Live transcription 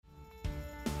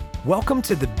Welcome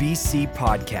to the BC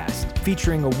Podcast,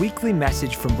 featuring a weekly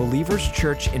message from Believers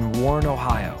Church in Warren,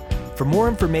 Ohio. For more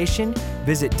information,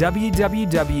 visit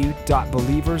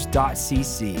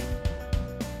www.believers.cc.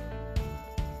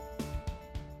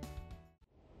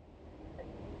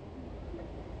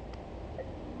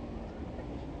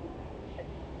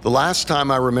 The last time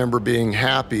I remember being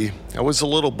happy, I was a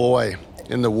little boy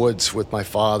in the woods with my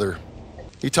father.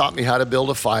 He taught me how to build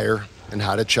a fire and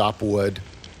how to chop wood,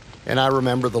 and I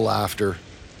remember the laughter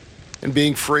and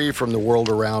being free from the world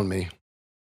around me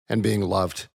and being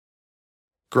loved.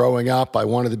 Growing up, I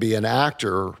wanted to be an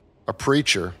actor, a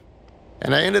preacher,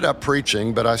 and I ended up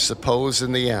preaching, but I suppose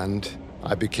in the end,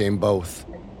 I became both.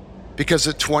 Because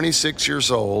at 26 years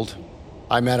old,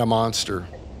 I met a monster.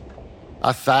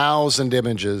 1,000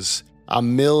 images,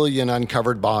 1,000,000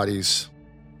 uncovered bodies.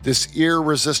 This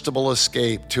irresistible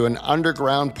escape to an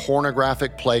underground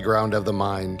pornographic playground of the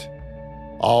mind.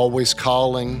 Always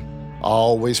calling,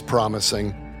 always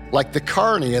promising. Like the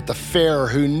carny at the fair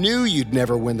who knew you'd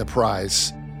never win the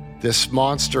prize. This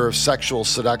monster of sexual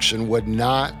seduction would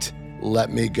not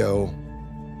let me go.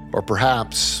 Or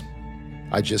perhaps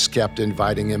I just kept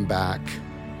inviting him back.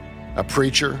 A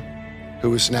preacher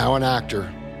who is now an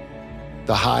actor.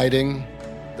 The hiding,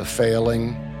 the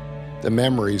failing, the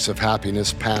memories of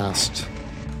happiness past.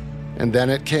 And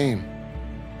then it came,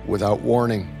 without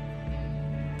warning.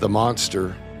 The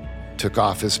monster took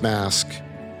off his mask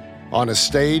on a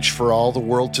stage for all the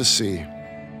world to see.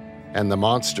 And the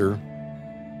monster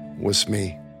was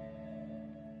me.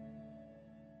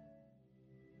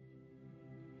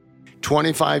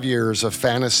 25 years of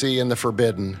fantasy and the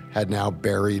forbidden had now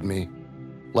buried me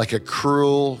like a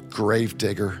cruel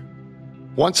gravedigger.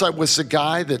 Once I was the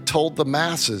guy that told the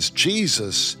masses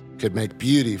Jesus could make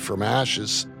beauty from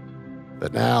ashes,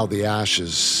 but now the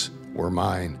ashes were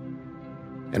mine.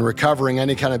 And recovering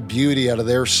any kind of beauty out of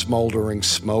their smoldering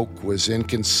smoke was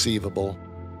inconceivable.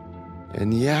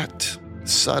 And yet,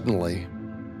 suddenly,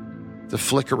 the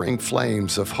flickering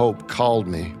flames of hope called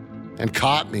me and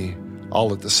caught me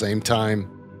all at the same time.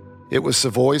 It was the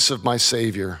voice of my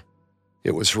Savior.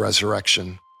 It was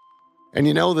resurrection. And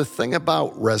you know, the thing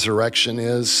about resurrection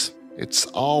is it's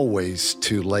always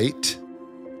too late.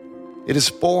 It is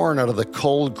born out of the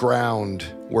cold ground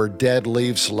where dead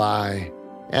leaves lie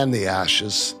and the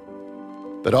ashes.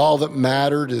 But all that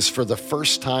mattered is for the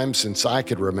first time since I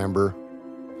could remember,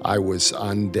 I was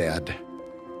undead.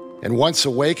 And once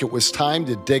awake, it was time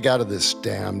to dig out of this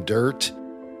damn dirt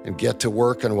and get to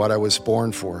work on what I was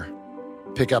born for.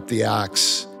 Pick up the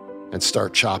axe and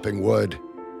start chopping wood.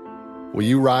 Will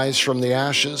you rise from the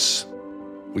ashes?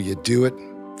 Will you do it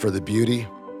for the beauty?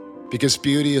 Because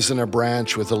beauty isn't a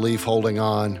branch with a leaf holding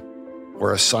on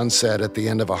or a sunset at the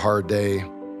end of a hard day.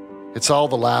 It's all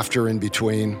the laughter in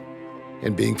between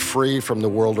and being free from the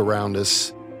world around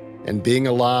us and being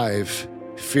alive,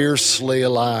 fiercely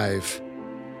alive.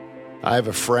 I have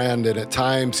a friend, and at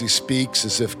times he speaks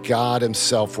as if God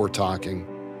himself were talking.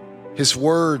 His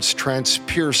words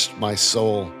transpierced my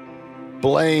soul.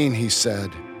 Blaine, he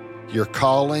said, your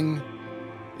calling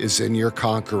is in your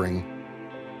conquering.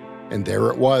 And there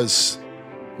it was.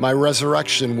 My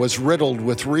resurrection was riddled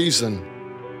with reason.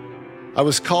 I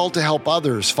was called to help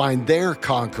others find their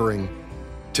conquering,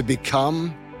 to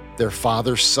become their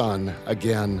father's son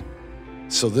again.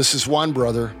 So this is one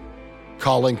brother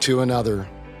calling to another.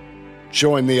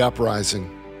 Join the uprising.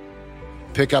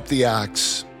 Pick up the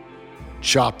axe.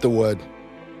 Chop the wood.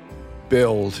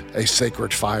 Build a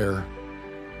sacred fire.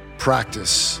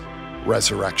 Practice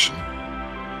resurrection.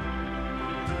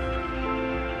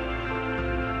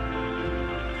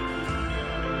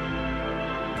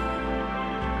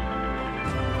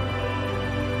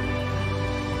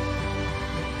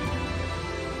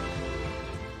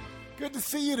 Good to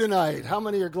see you tonight. How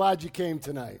many are glad you came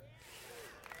tonight?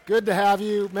 Good to have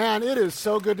you. Man, it is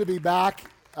so good to be back.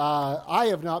 I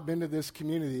have not been to this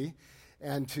community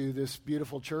and to this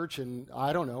beautiful church in,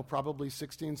 I don't know, probably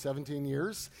 16, 17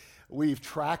 years. We've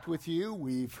tracked with you.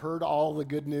 We've heard all the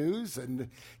good news and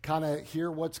kind of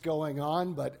hear what's going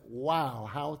on. But wow,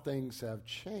 how things have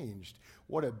changed.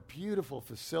 What a beautiful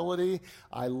facility.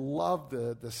 I love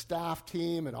the staff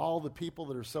team and all the people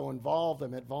that are so involved. I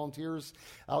met volunteers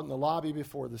out in the lobby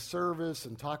before the service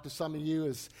and talked to some of you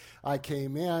as I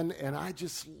came in. And I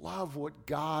just love what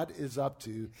God is up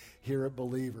to here at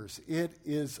Believers. It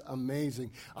is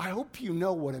amazing. I hope you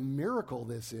know what a miracle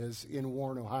this is in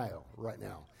Warren, Ohio right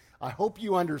now. I hope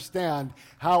you understand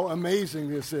how amazing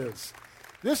this is.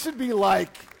 This would be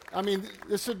like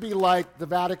the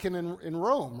Vatican in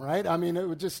Rome, right? I mean,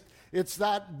 it's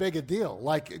that big a deal.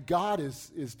 Like, God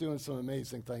is doing some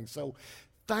amazing things. So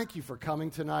thank you for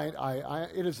coming tonight.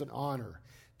 It is an honor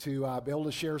to be able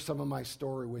to share some of my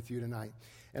story with you tonight.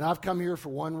 And I've come here for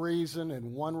one reason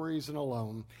and one reason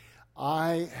alone.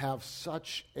 I have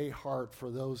such a heart for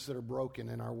those that are broken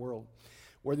in our world.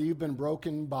 Whether you've been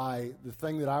broken by the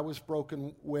thing that I was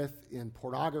broken with in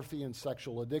pornography and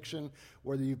sexual addiction,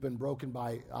 whether you've been broken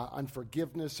by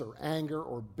unforgiveness or anger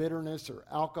or bitterness or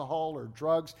alcohol or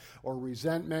drugs or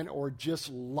resentment or just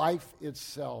life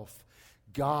itself,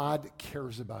 God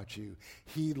cares about you.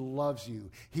 He loves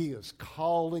you. He is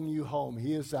calling you home.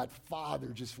 He is that Father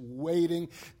just waiting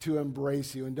to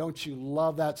embrace you. And don't you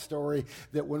love that story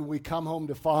that when we come home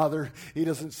to Father, He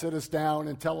doesn't sit us down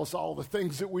and tell us all the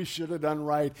things that we should have done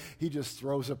right. He just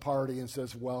throws a party and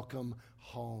says, welcome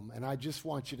home. And I just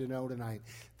want you to know tonight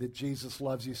that Jesus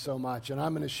loves you so much. And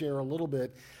I'm going to share a little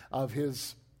bit of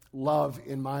His love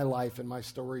in my life and my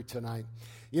story tonight.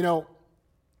 You know,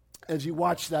 as you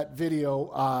watch that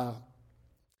video,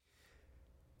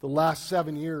 the last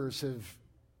 7 years have,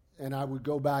 and I would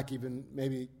go back even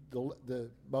maybe the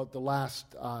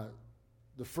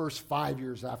first 5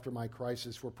 years after my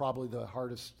crisis were probably the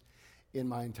hardest in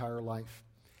my entire life.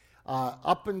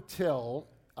 Up until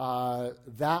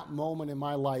that moment in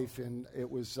my life, and it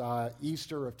was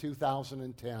Easter of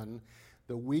 2010,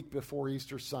 the week before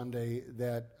Easter Sunday,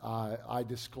 that I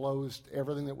disclosed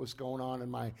everything that was going on in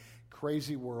my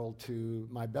crazy world to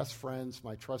my best friends,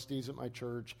 my trustees at my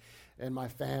church, and my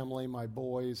family, my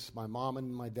boys, my mom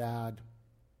and my dad.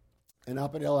 And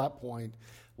up until that point,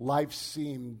 life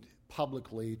seemed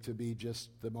publicly to be just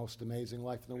the most amazing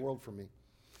life in the world for me.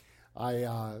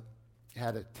 I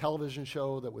had a television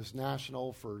show that was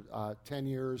national for 10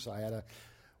 years. I had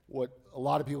what a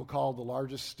lot of people call the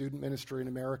largest student ministry in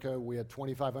America. We had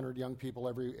 2,500 young people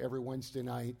every Wednesday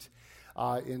night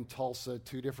in Tulsa,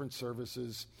 2 different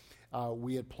services.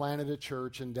 We had planted a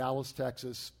church in Dallas,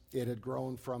 Texas. It had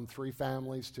grown from 3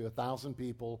 families to 1,000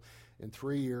 people in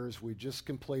 3 years. We just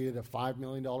completed a $5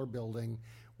 million building.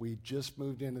 We just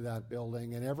moved into that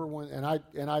building, and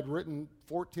I'd written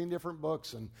 14 different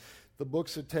books, and the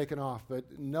books had taken off,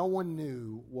 but no one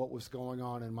knew what was going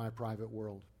on in my private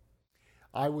world.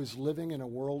 I was living in a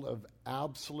world of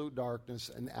absolute darkness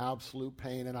and absolute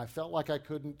pain, and I felt like I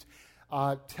couldn't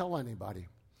tell anybody.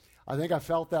 I think I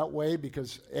felt that way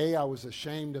because, A, I was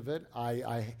ashamed of it.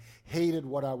 I hated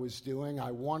what I was doing.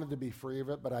 I wanted to be free of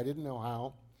it, but I didn't know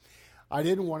how. I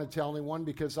didn't want to tell anyone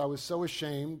because I was so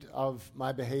ashamed of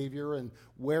my behavior and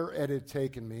where it had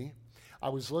taken me. I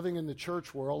was living in the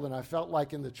church world, and I felt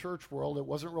like in the church world it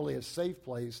wasn't really a safe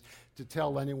place to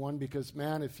tell anyone because,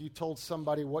 man, if you told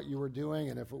somebody what you were doing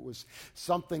and if it was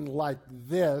something like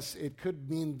this, it could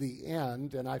mean the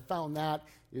end, and I found that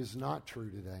is not true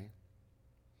today.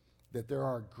 That there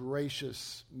are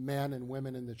gracious men and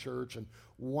women in the church and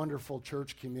wonderful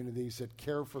church communities that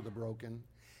care for the broken,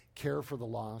 care for the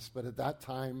lost. But at that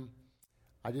time,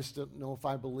 I just didn't know if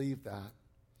I believed that.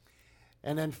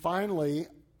 And then finally,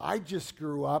 I just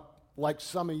grew up like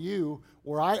some of you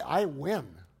where I win.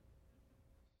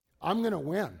 I'm going to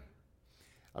win.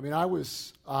 I mean, I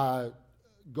was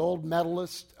gold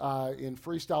medalist in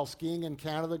freestyle skiing in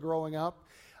Canada growing up.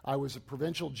 I was a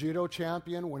provincial judo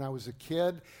champion when I was a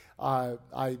kid.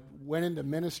 I went into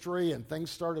ministry and things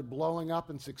started blowing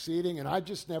up and succeeding, and I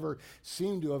just never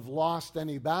seemed to have lost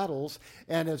any battles.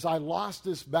 And as I lost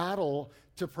this battle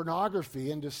to pornography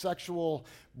and to sexual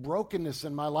brokenness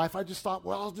in my life, I just thought,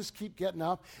 well, I'll just keep getting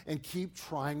up and keep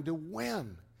trying to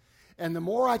win. And the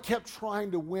more I kept trying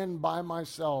to win by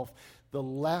myself, the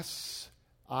less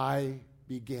I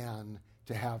began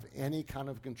to have any kind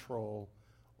of control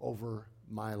over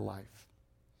my life.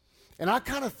 And I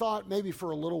kind of thought maybe for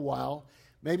a little while,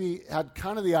 maybe had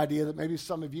kind of the idea that maybe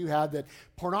some of you had, that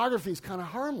pornography is kind of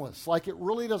harmless. Like it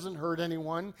really doesn't hurt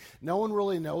anyone. No one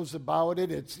really knows about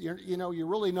it. It's, you're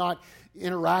really not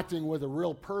interacting with a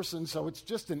real person, so it's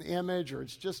just an image or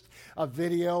it's just a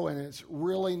video, and it's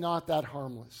really not that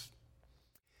harmless.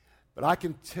 But I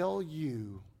can tell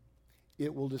you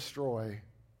it will destroy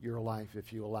your life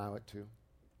if you allow it to.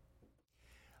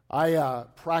 I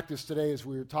practiced today as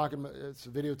we were talking about, it's a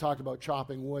video talking about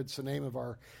chopping wood. It's the name of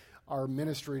our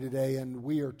ministry today, and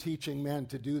we are teaching men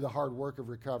to do the hard work of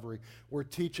recovery. We're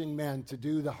teaching men to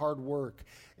do the hard work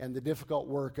and the difficult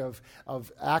work of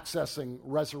accessing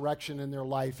resurrection in their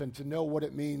life and to know what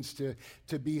it means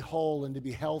to be whole and to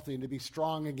be healthy and to be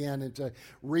strong again and to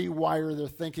rewire their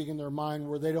thinking in their mind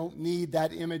where they don't need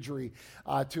that imagery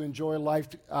to enjoy life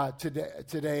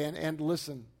today. And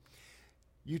listen,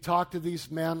 you talk to these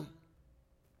men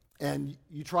and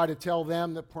you try to tell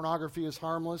them that pornography is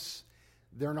harmless,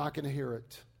 they're not going to hear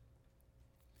it.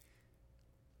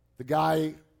 The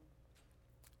guy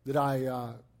that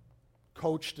I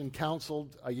coached and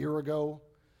counseled a year ago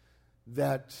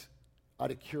that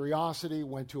out of curiosity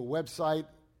went to a website,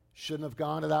 shouldn't have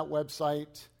gone to that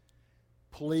website.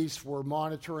 Police were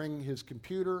monitoring his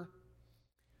computer,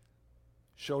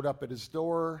 showed up at his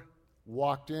door,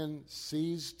 walked in,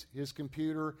 seized his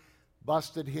computer,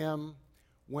 busted him,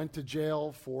 went to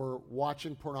jail for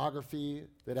watching pornography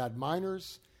that had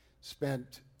minors,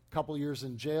 spent a couple years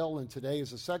in jail, and today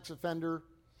is a sex offender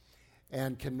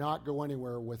and cannot go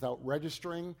anywhere without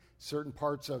registering. Certain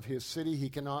parts of his city he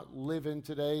cannot live in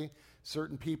today.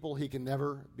 Certain people he can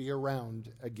never be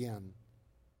around again.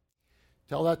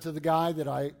 Tell that to the guy that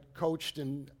I coached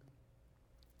in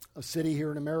a city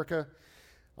here in America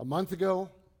a month ago.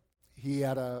 He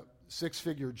had a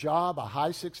six-figure job, a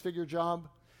high six-figure job,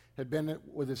 had been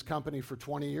with his company for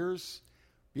 20 years,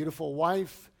 beautiful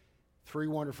wife, 3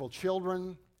 wonderful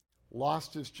children,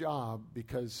 lost his job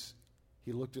because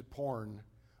he looked at porn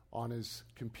on his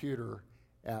computer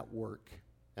at work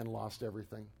and lost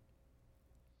everything.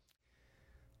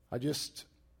 I just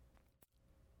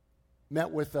met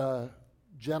with a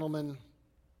gentleman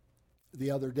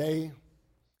the other day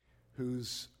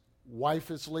whose wife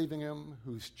is leaving him,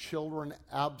 whose children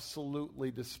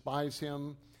absolutely despise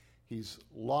him. He's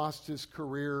lost his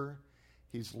career.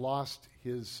 He's lost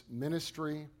his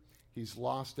ministry. He's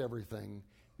lost everything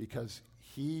because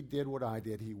he did what I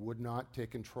did. He would not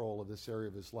take control of this area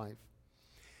of his life.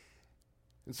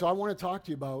 And so I want to talk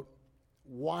to you about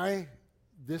why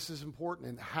this is important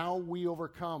and how we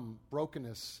overcome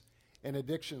brokenness and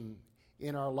addiction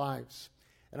in our lives.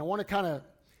 And I want to kind of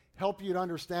help you to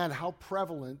understand how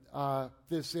prevalent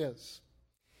this is.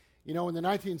 You know, in the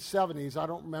 1970s, I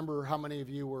don't remember how many of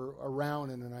you were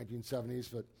around in the 1970s,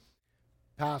 but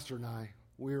Pastor and I,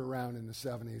 we were around in the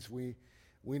 70s. We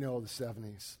know the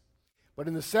 70s. But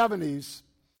in the 70s,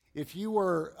 if you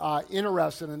were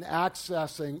interested in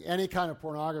accessing any kind of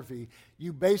pornography,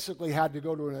 you basically had to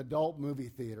go to an adult movie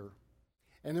theater.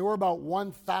 And there were about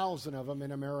 1,000 of them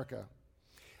in America.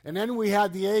 And then we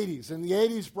had the 80s, and the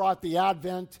 80s brought the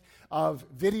advent of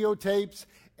videotapes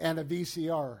and a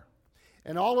VCR.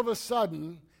 And all of a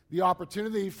sudden, the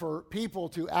opportunity for people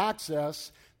to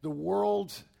access the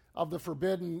world of the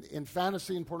forbidden in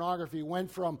fantasy and pornography went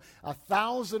from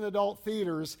 1,000 adult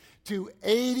theaters to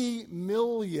 80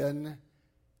 million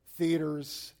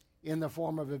theaters in the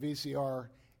form of a VCR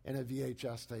and a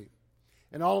VHS tape.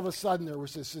 And all of a sudden, there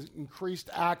was this increased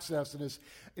access and this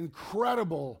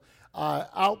incredible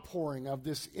outpouring of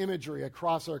this imagery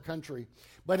across our country.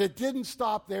 But it didn't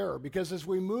stop there, because as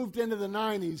we moved into the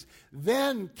 90s,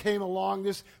 then came along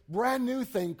this brand new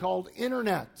thing called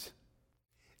internet.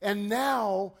 And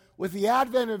now, with the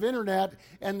advent of internet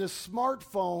and the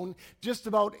smartphone, just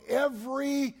about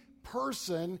every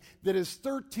person that is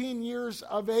 13 years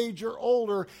of age or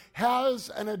older has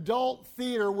an adult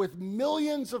theater with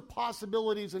millions of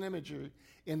possibilities and imagery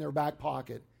in their back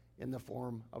pocket in the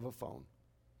form of a phone.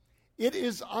 It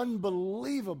is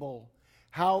unbelievable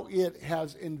how it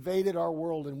has invaded our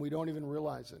world, and we don't even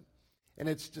realize it. And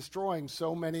it's destroying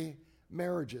so many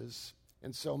marriages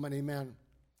and so many men.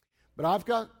 But I've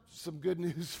got some good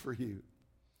news for you.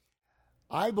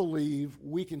 I believe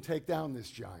we can take down this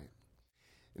giant.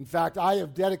 In fact, I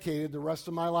have dedicated the rest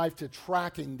of my life to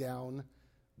tracking down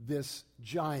this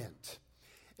giant.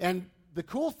 And the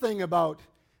cool thing about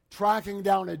tracking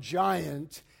down a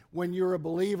giant when you're a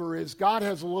believer is God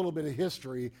has a little bit of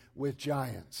history with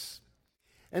giants.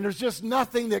 And there's just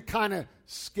nothing that kind of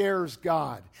scares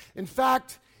God. In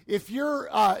fact, if you're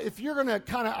going to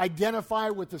kind of identify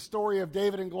with the story of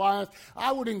David and Goliath,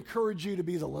 I would encourage you to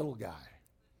be the little guy.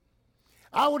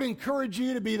 I would encourage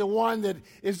you to be the one that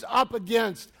is up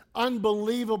against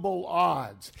unbelievable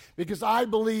odds, because I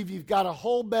believe you've got a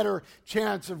whole better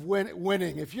chance of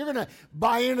winning. If you're going to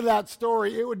buy into that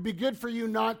story, it would be good for you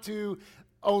not to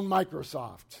own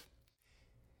Microsoft.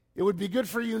 It would be good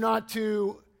for you not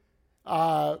to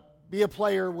be a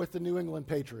player with the New England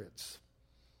Patriots,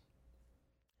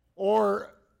 or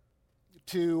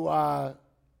to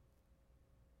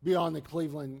be on the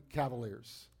Cleveland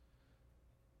Cavaliers,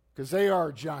 because they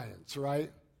are giants,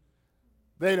 right?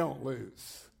 They don't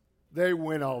lose. They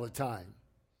win all the time.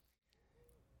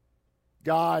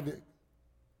 God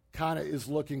kind of is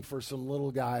looking for some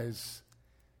little guys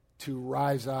to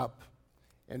rise up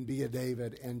and be a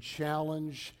David and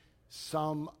challenge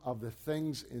some of the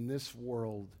things in this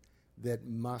world that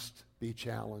must be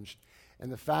challenged.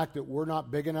 And the fact that we're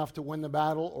not big enough to win the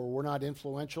battle, or we're not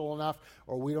influential enough,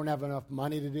 or we don't have enough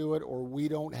money to do it, or we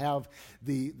don't have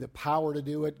the power to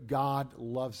do it, God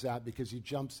loves that, because he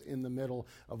jumps in the middle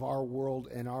of our world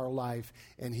and our life,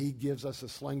 and he gives us a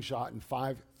slingshot and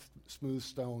 5 smooth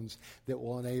stones that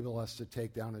will enable us to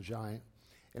take down a giant.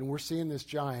 And we're seeing this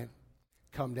giant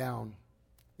come down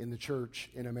in the church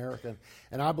in America.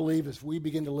 And I believe as we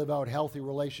begin to live out healthy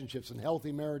relationships and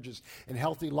healthy marriages and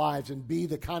healthy lives and be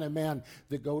the kind of men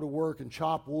that go to work and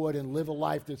chop wood and live a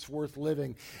life that's worth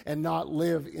living and not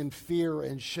live in fear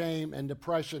and shame and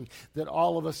depression, that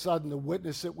all of a sudden the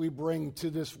witness that we bring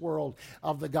to this world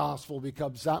of the gospel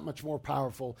becomes that much more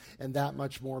powerful and that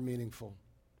much more meaningful.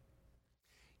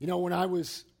 You know, when I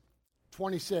was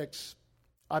 26,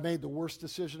 I made the worst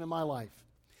decision of my life.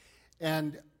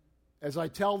 And as I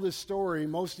tell this story,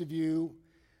 most of you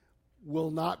will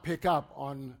not pick up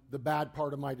on the bad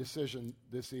part of my decision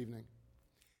this evening.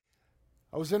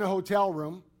 I was in a hotel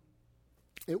room.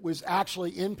 It was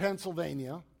actually in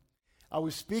Pennsylvania. I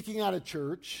was speaking at a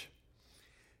church,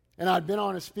 and I'd been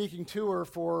on a speaking tour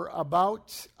for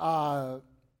about, I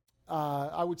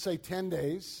would say 10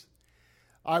 days.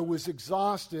 I was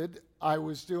exhausted. I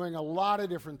was doing a lot of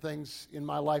different things in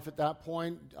my life at that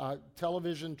point,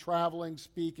 television, traveling,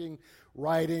 speaking,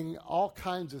 writing, all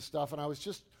kinds of stuff, and I was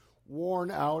just worn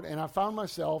out, and I found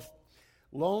myself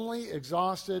lonely,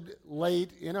 exhausted, late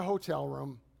in a hotel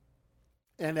room,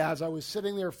 and as I was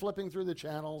sitting there flipping through the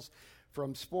channels,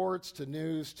 from sports to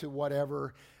news to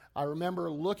whatever, I remember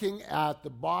looking at the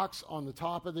box on the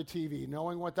top of the TV,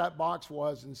 knowing what that box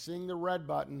was and seeing the red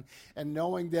button and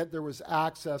knowing that there was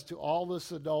access to all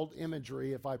this adult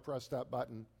imagery if I pressed that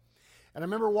button. And I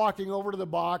remember walking over to the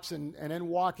box and then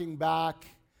walking back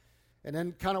and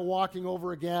then kind of walking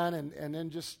over again and then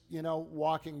just,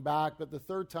 walking back. But the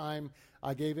third time,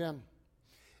 I gave in.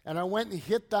 And I went and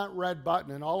hit that red button,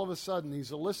 and all of a sudden,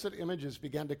 these illicit images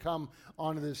began to come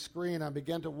onto the screen. I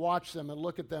began to watch them and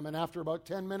look at them, and after about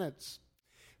 10 minutes,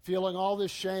 feeling all this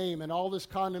shame and all this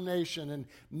condemnation, and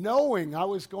knowing I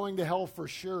was going to hell for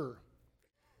sure,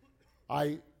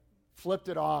 I flipped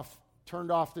it off,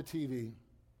 turned off the TV.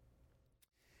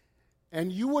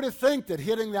 And you would have think that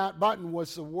hitting that button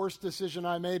was the worst decision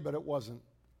I made, but it wasn't.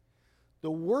 The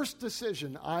worst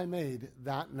decision I made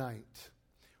that night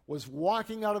was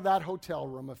walking out of that hotel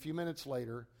room a few minutes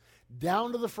later,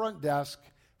 down to the front desk,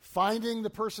 finding the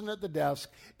person at the desk,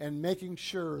 and making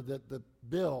sure that the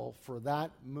bill for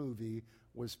that movie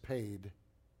was paid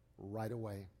right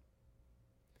away.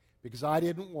 Because I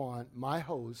didn't want my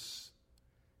hosts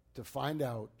to find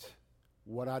out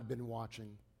what I'd been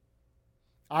watching.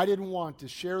 I didn't want to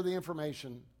share the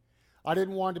information. I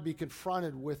didn't want to be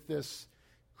confronted with this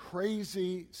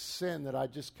crazy sin that I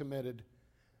just committed.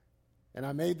 And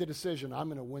I made the decision, I'm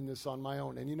going to win this on my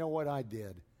own. And you know what I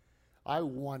did? I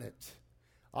won it.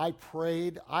 I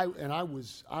prayed, and I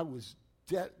was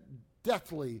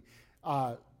deathly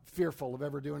fearful of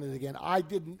ever doing it again.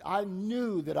 I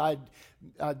knew that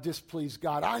I'd displeased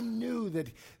God. I knew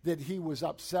that He was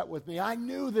upset with me. I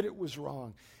knew that it was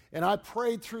wrong. And I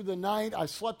prayed through the night. I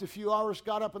slept a few hours,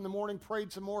 got up in the morning,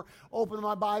 prayed some more, opened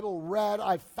my Bible, read.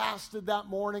 I fasted that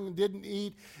morning and didn't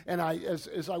eat. And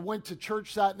as I went to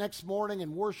church that next morning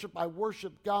and I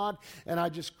worshiped God. And I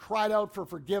just cried out for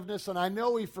forgiveness. And I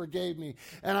know He forgave me.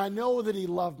 And I know that He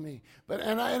loved me.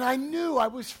 And I knew I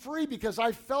was free because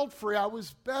I felt free. I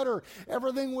was better.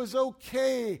 Everything was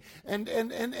okay. And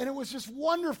it was just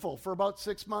wonderful for about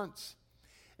 6 months.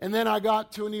 And then I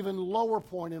got to an even lower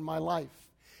point in my life.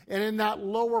 And in that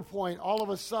lower point, all of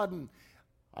a sudden,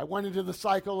 I went into the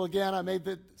cycle again. I made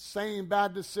the same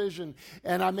bad decision.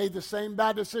 And I made the same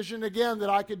bad decision again that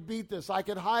I could beat this. I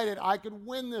could hide it. I could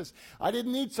win this. I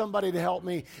didn't need somebody to help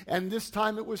me. And this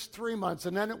time it was 3 months.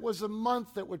 And then it was a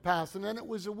month that would pass. And then it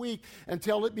was a week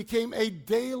until it became a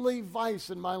daily vice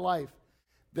in my life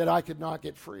that I could not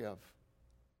get free of.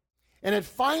 And it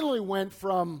finally went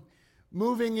from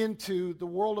moving into the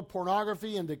world of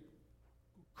pornography, into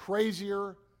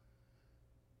crazier,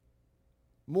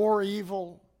 more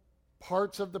evil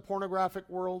parts of the pornographic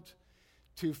world,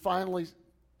 to finally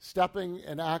stepping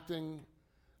and acting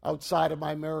outside of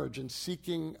my marriage and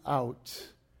seeking out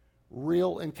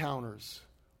real encounters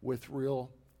with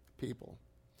real people.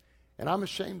 And I'm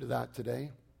ashamed of that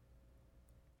today.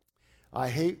 I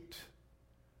hate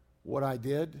what I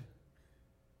did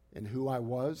and who I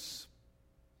was.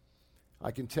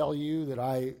 I can tell you that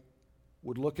I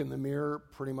would look in the mirror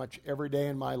pretty much every day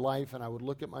in my life, and I would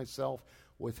look at myself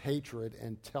with hatred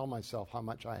and tell myself how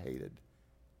much I hated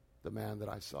the man that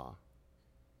I saw.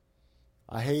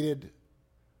 I hated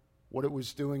what it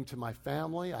was doing to my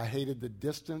family. I hated the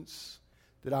distance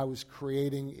that I was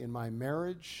creating in my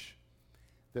marriage,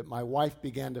 that my wife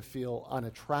began to feel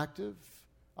unattractive,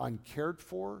 uncared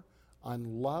for,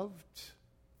 unloved,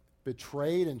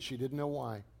 betrayed, and she didn't know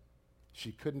why.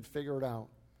 She couldn't figure it out.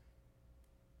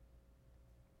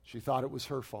 She thought it was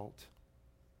her fault.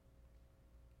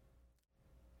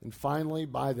 And finally,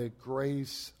 by the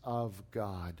grace of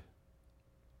God,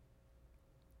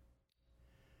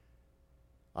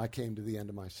 I came to the end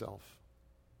of myself.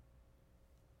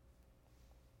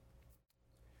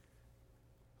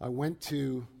 I went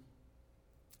to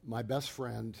my best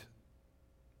friend,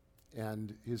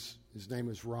 and his name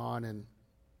is Ron, and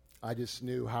I just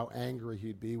knew how angry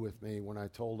he'd be with me when I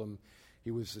told him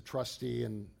he was a trustee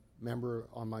and member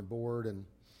on my board,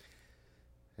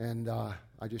 and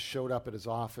I just showed up at his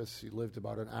office. He lived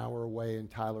about an hour away in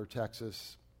Tyler,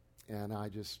 Texas, and I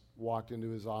just walked into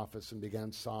his office and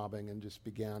began sobbing and just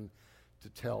began to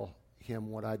tell him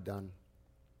what I'd done.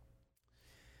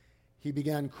 He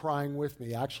began crying with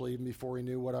me. Actually, even before he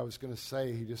knew what I was going to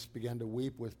say, he just began to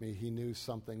weep with me. He knew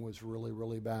something was really,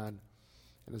 really bad.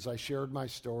 And as I shared my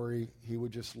story, he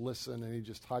would just listen, and he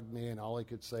just hugged me, and all he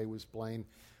could say was, Blaine,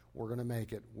 we're going to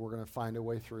make it. We're going to find a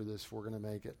way through this. We're going to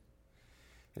make it.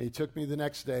 And he took me the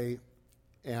next day,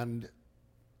 and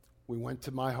we went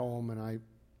to my home, and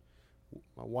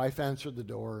my wife answered the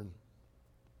door, and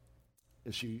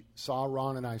as she saw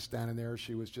Ron and I standing there,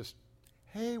 she was just,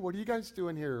 hey, what are you guys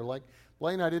doing here? Like,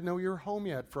 Blaine, I didn't know you were home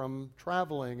yet from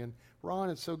traveling, and Ron,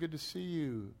 it's so good to see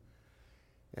you.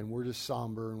 And we're just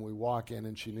somber, and we walk in,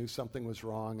 and she knew something was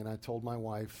wrong, and I told my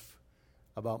wife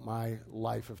about my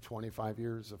life of 25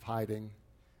 years of hiding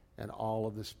and all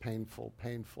of this painful,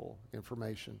 painful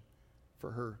information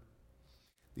for her.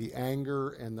 The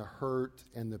anger and the hurt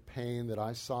and the pain that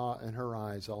I saw in her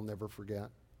eyes, I'll never forget.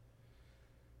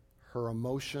 Her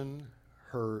emotion,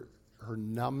 her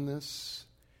numbness,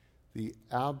 the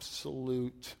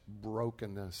absolute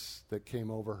brokenness that came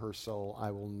over her soul,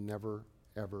 I will never,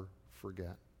 ever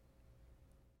forget.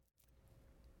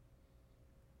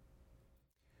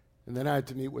 And then I had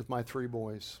to meet with my 3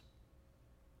 boys.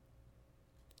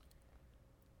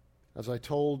 As I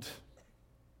told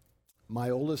my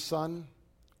oldest son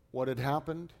what had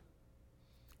happened,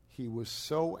 he was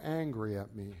so angry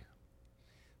at me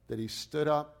that he stood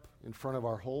up in front of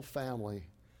our whole family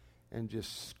and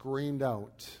just screamed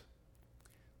out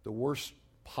the worst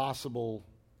possible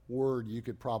word you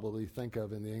could probably think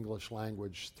of in the English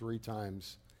language 3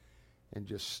 times and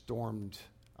just stormed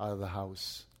out of the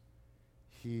house.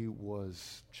 He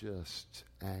was just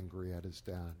angry at his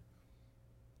dad.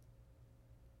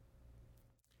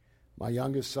 My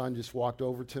youngest son just walked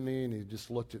over to me and he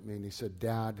just looked at me and he said,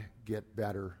 Dad, get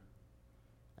better.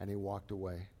 And he walked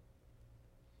away.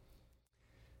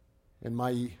 And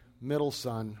my middle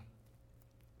son,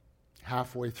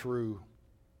 halfway through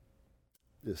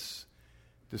this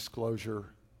disclosure,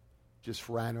 just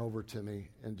ran over to me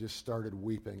and just started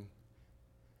weeping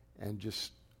and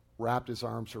just wrapped his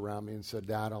arms around me and said,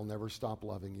 Dad, I'll never stop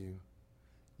loving you.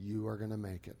 You are going to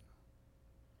make it.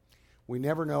 We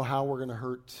never know how we're going to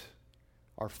hurt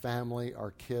our family,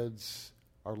 our kids,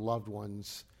 our loved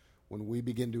ones when we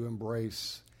begin to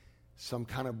embrace some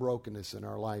kind of brokenness in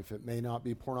our life. It may not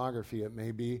be pornography. It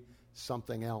may be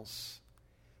something else.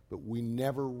 But we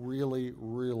never really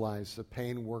realize the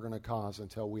pain we're going to cause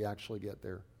until we actually get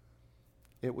there.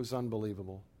 It was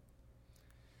unbelievable.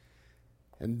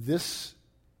 And this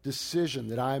decision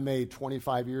that I made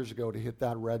 25 years ago to hit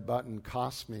that red button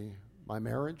cost me my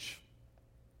marriage,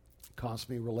 cost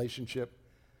me relationship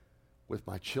with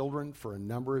my children for a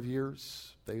number of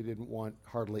years. They didn't want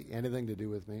hardly anything to do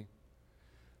with me.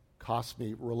 Cost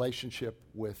me relationship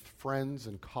with friends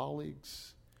and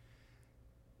colleagues.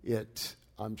 It,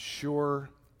 I'm sure,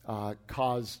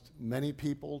 caused many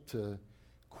people to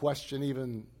question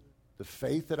even the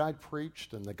faith that I'd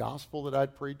preached and the gospel that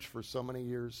I'd preached for so many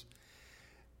years.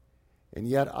 And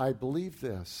yet I believe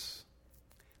this,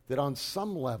 that on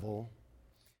some level,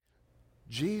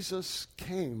 Jesus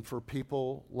came for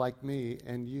people like me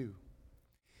and you.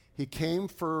 He came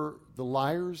for the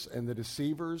liars and the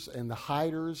deceivers and the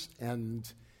hiders and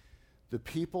the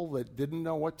people that didn't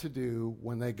know what to do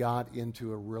when they got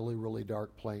into a really, really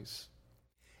dark place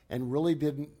and really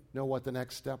didn't know what the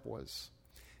next step was.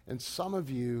 And some of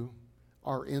you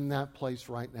are in that place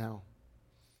right now.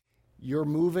 You're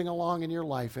moving along in your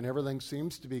life and everything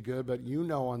seems to be good, but you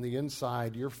know on the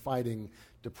inside you're fighting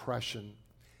depression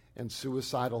and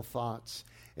suicidal thoughts,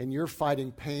 and you're fighting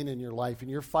pain in your life,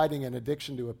 and you're fighting an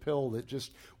addiction to a pill that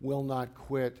just will not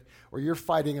quit, or you're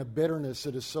fighting a bitterness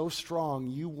that is so strong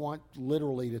you want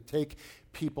literally to take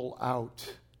people out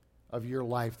of your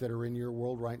life that are in your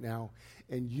world right now.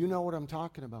 And you know what I'm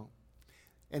talking about.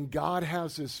 And God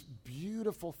has this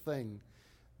beautiful thing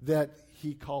that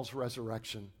he calls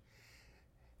resurrection.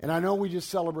 And I know we just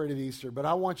celebrated Easter, but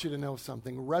I want you to know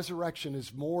something. Resurrection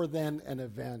is more than an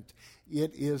event.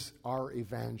 It is our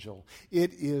evangel.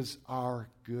 It is our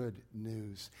good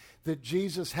news. That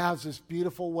Jesus has this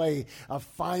beautiful way of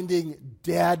finding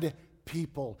dead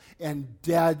people and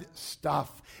dead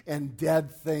stuff and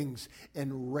dead things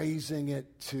and raising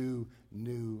it to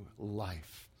new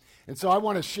life. And so I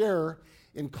want to share,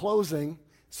 in closing,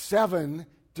 7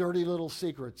 dirty little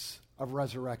secrets of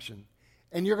resurrection.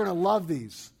 And you're going to love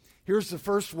these. Here's the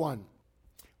first one.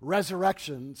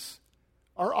 Resurrections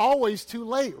are always too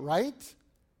late, right?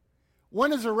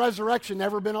 When has a resurrection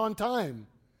ever been on time?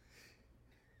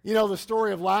 You know the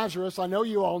story of Lazarus. I know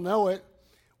you all know it,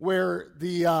 where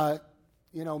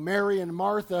Mary and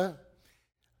Martha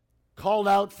called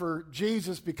out for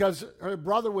Jesus because her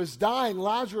brother was dying.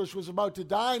 Lazarus was about to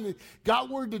die, and they got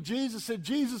word to Jesus, said,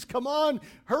 Jesus, come on,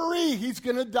 hurry, he's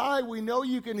going to die. We know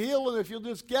you can heal him if you'll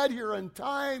just get here in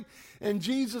time. And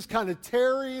Jesus kind of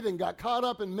tarried and got caught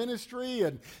up in ministry,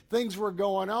 and things were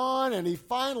going on, and he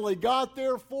finally got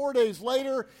there 4 days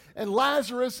later, and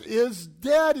Lazarus is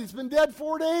dead. He's been dead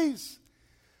 4 days.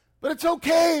 But it's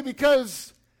okay,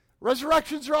 because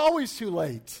resurrections are always too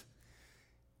late.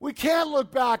 We can't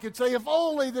look back and say, if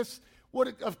only this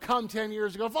would have come 10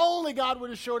 years ago, if only God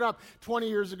would have showed up 20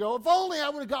 years ago, if only I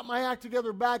would have got my act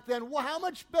together back then, well, how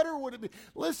much better would it be?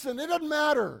 Listen, it doesn't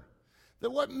matter. That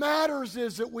what matters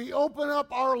is that we open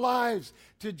up our lives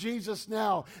to Jesus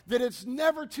now, that it's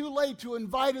never too late to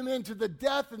invite him into the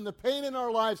death and the pain in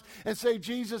our lives and say,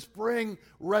 Jesus, bring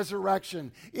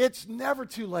resurrection. It's never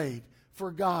too late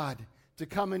for God to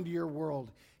come into your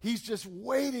world. He's just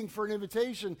waiting for an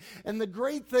invitation. And the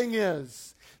great thing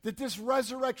is that this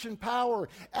resurrection power,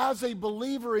 as a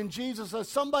believer in Jesus, as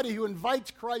somebody who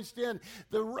invites Christ in,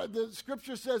 the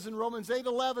scripture says in Romans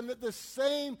 8:11 that the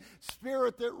same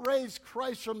Spirit that raised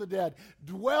Christ from the dead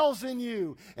dwells in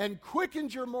you and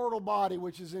quickens your mortal body,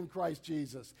 which is in Christ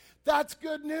Jesus. That's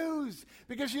good news,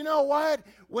 because you know what?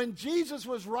 When Jesus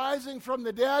was rising from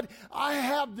the dead, I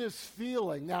have this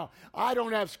feeling. Now, I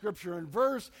don't have scripture and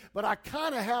verse, but I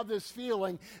kind of have this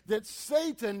feeling that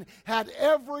Satan had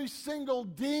every single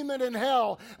demon in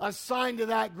hell assigned to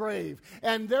that grave.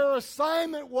 And their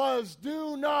assignment was,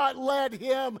 do not let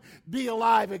him be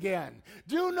alive again.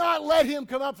 Do not let him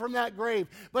come up from that grave.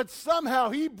 But somehow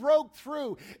he broke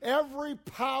through every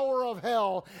power of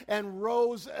hell and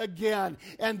rose again.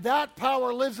 And that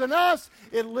power lives in us,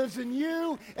 it lives in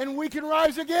you, and we can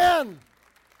rise again.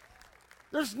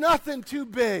 There's nothing too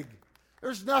big.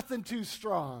 There's nothing too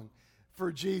strong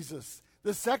for Jesus.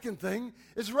 The second thing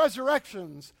is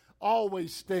resurrections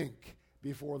always stink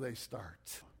before they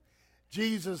start.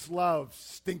 Jesus loves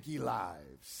stinky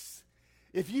lives.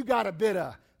 If you got a bit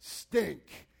of stink,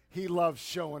 he loves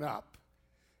showing up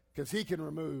because he can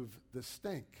remove the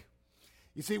stink.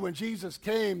 You see, when Jesus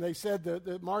came, they said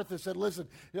that Martha said, listen,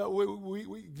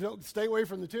 we don't stay away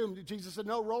from the tomb. Jesus said,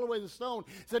 no, roll away the stone.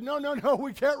 He said, no,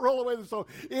 we can't roll away the stone.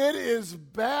 It is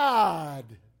bad.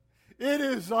 It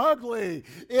is ugly.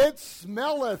 It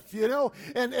smelleth,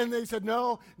 And they said,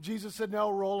 no. Jesus said, no,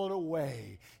 roll it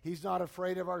away. He's not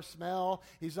afraid of our smell.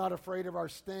 He's not afraid of our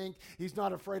stink. He's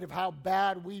not afraid of how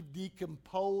bad we've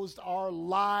decomposed our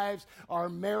lives, our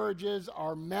marriages,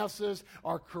 our messes,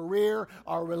 our career,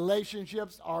 our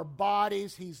relationships, our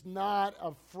bodies. He's not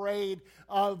afraid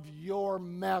of your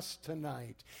mess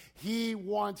tonight. He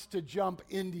wants to jump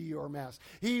into your mess.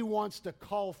 He wants to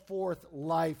call forth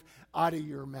life out of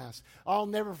your mess. I'll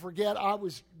never forget, I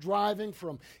was driving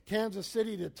from Kansas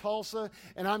City to Tulsa,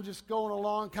 and I'm just going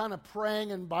along kind of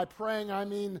praying, and by praying I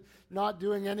mean not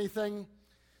doing anything,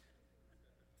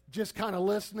 just kind of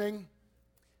listening,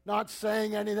 not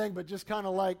saying anything, but just kind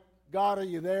of like, God, are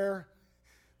you there?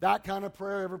 That kind of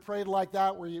prayer. Ever prayed like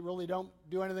that where you really don't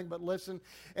do anything but listen?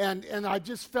 And I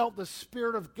just felt the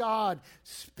Spirit of God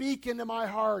speak into my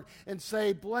heart and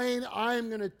say, Blaine, I'm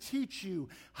going to teach you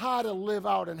how to live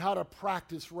out and how to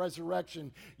practice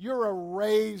resurrection. You're a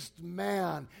raised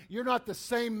man. You're not the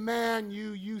same man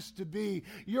you used to be.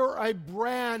 You're a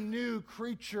brand new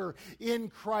creature in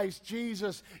Christ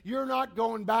Jesus. You're not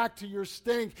going back to your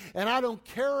stink. And I don't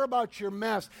care about your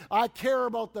mess. I care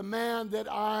about the man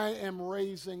that I am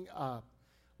raising up.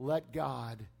 Let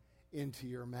God into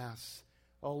your mess.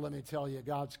 Oh, let me tell you,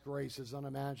 God's grace is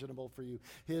unimaginable for you.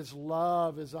 His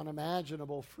love is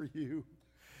unimaginable for you.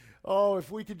 Oh, if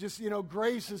we could just,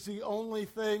 grace is the only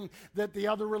thing that the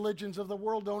other religions of the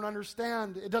world don't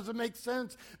understand. It doesn't make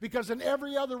sense, because in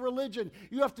every other religion,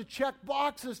 you have to check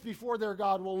boxes before their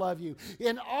God will love you.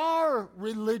 In our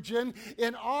religion,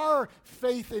 in our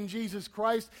faith in Jesus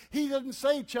Christ, he doesn't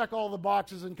say check all the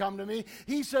boxes and come to me.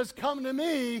 He says come to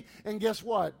me, and guess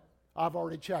what? I've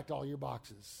already checked all your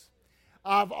boxes.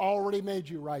 I've already made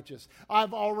you righteous.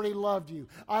 I've already loved you.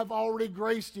 I've already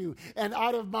graced you. And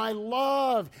out of my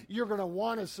love, you're going to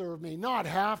want to serve me. Not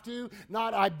have to,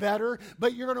 not I better,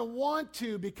 but you're going to want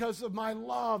to because of my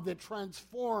love that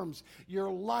transforms your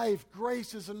life.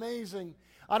 Grace is amazing.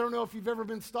 I don't know if you've ever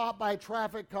been stopped by a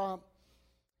traffic cop.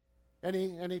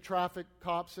 Any traffic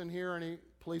cops in here? Any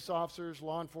police officers,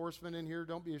 law enforcement in here?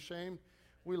 Don't be ashamed.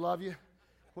 We love you.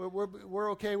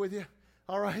 We're okay with you.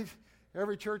 All right?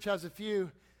 Every church has a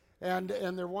few, and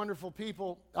they're wonderful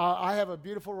people. I have a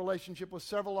beautiful relationship with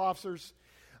several officers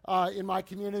in my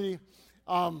community,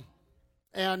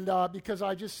 because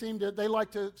I just they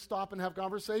like to stop and have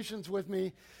conversations with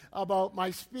me about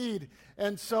my speed,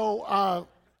 and so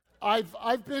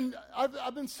I've been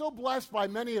so blessed by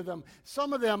many of them.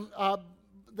 Some of them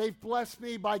they've blessed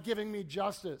me by giving me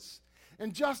justice.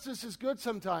 And justice is good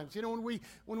sometimes. You know,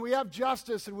 when we have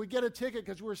justice and we get a ticket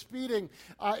because we're speeding,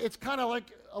 it's kind of like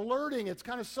alerting. It's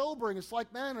kind of sobering. It's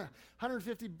like, man,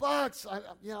 $150.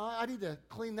 I need to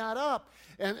clean that up.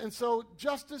 And so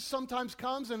justice sometimes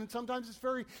comes, and sometimes it's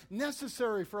very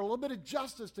necessary for a little bit of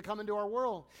justice to come into our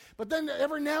world. But then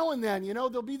every now and then,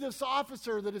 there'll be this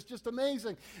officer that is just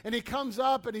amazing. And he comes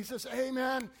up and he says, hey,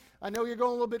 man, I know you're going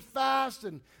a little bit fast,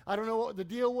 and I don't know what the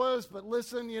deal was, but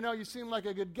listen, you seem like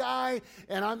a good guy,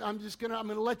 and I'm going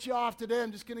to let you off today.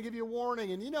 I'm just going to give you a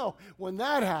warning. And when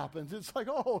that happens, it's like,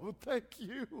 oh, thank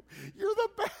you. You're the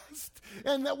best.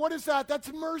 And what is that?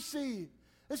 That's mercy.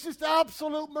 It's just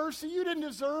absolute mercy. You didn't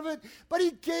deserve it, but he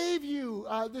gave you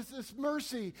this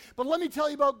mercy. But let me tell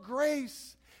you about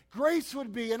grace. Grace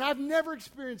would be, and I've never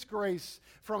experienced grace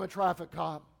from a traffic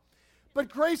cop, but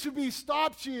grace would be he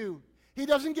stops you. He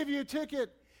doesn't give you a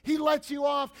ticket. He lets you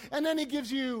off, and then he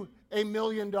gives you $1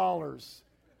 million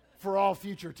for all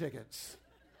future tickets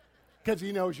because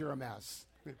he knows you're a mess.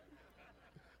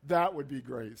 That would be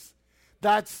grace.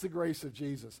 That's the grace of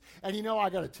Jesus. And I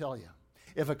got to tell you,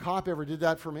 if a cop ever did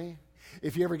that for me,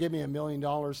 if he ever gave me $1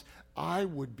 million, I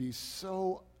would be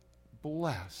so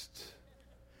blessed.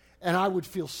 And I would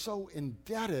feel so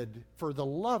indebted for the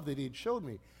love that he'd showed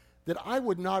me that I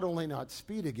would not only not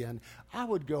speed again, I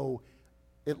would go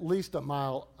at least 1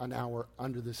 mile an hour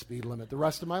under the speed limit the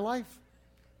rest of my life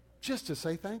just to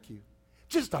say thank you,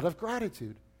 just out of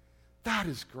gratitude. That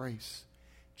is grace.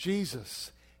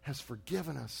 Jesus has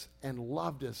forgiven us and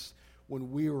loved us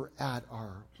when we were at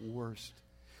our worst.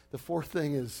 The fourth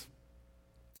thing is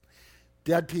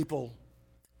dead people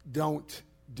don't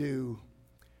do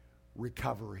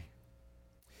recovery.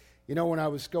 When I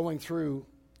was I went through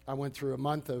a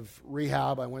month of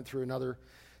rehab. I went through another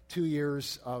 2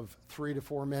 years of 3 to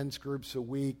 4 men's groups a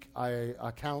week.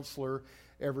 A counselor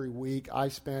every week. I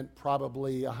spent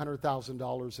probably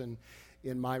 $100,000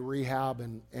 in my rehab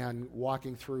and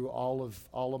walking through all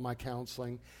of my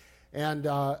counseling. And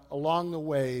along the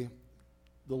way,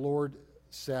 the Lord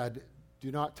said,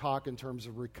 do not talk in terms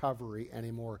of recovery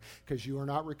anymore, because you are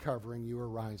not recovering, you are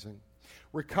rising.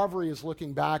 Recovery is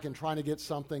looking back and trying to get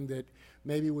something that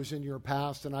maybe was in your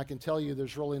past, and I can tell you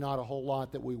there's really not a whole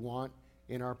lot that we want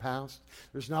in our past.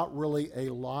 There's not really a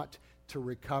lot to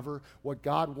recover. What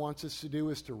God wants us to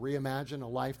do is to reimagine a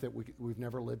life that we've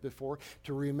never lived before,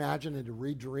 to reimagine and to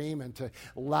redream and to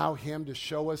allow Him to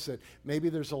show us that maybe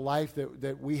there's a life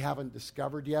that we haven't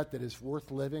discovered yet that is worth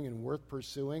living and worth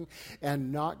pursuing,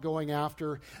 and not going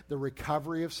after the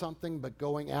recovery of something, but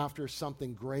going after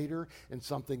something greater and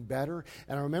something better.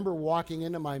 And I remember walking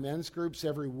into my men's groups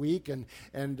every week and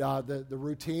the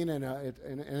routine and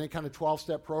any kind of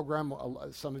 12-step program.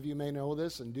 Some of you may know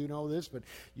this and do know this, but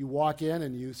you walk in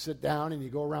and you sit down and you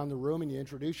go around the room and you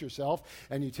introduce yourself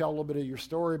and you tell a little bit of your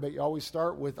story, but you always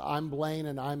start with, I'm Blaine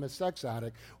and I'm a sex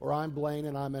addict, or I'm Blaine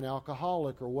and I'm an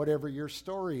alcoholic, or whatever your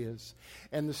story is.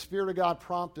 And the Spirit of God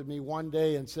prompted me one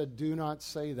day and said, do not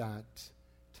say that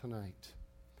tonight,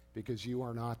 because you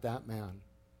are not that man.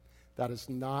 That is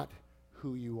not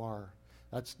who you are.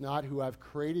 That's not who I've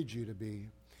created you to be.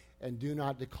 And do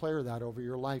not declare that over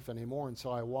your life anymore. And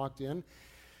so I walked in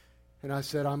and I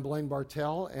said, I'm Blaine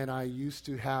Bartel, and I used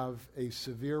to have a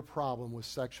severe problem with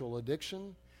sexual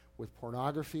addiction, with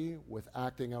pornography, with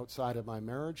acting outside of my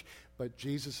marriage. But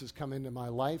Jesus has come into my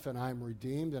life, and I'm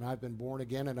redeemed, and I've been born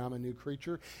again, and I'm a new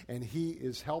creature. And He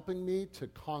is helping me to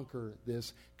conquer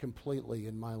this completely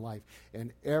in my life.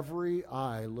 And every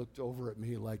eye looked over at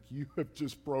me like, you have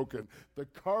just broken the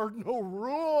cardinal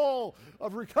rule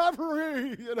of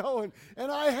recovery,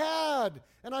 and I had,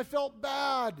 and I felt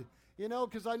bad.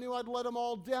 Because I knew I'd let them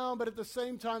all down, but at the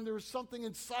same time, there was something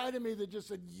inside of me that just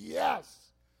said, yes,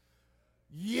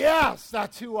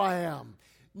 that's who I am.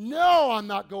 No, I'm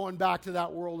not going back to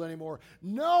that world anymore.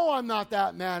 No, I'm not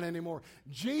that man anymore.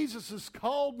 Jesus has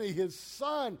called me his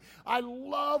son. I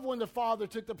love when the Father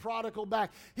took the prodigal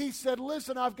back. He said,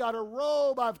 listen, I've got a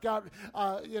robe, I've got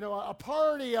a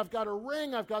party, I've got a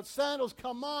ring, I've got sandals.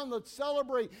 Come on, let's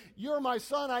celebrate. You're my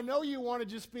son. I know you want to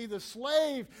just be the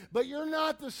slave, but you're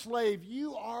not the slave.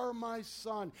 You are my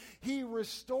son. He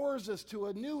restores us to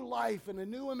a new life and a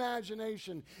new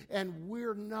imagination, and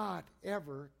we're not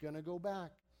ever going to go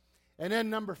back. And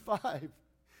then number 5,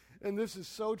 and this is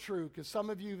so true because some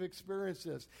of you have experienced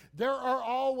this. There are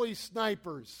always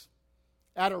snipers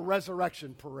at a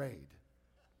resurrection parade.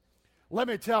 Let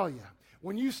me tell you,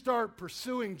 when you start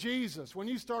pursuing Jesus, when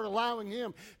you start allowing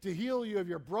him to heal you of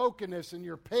your brokenness and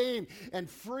your pain and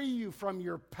free you from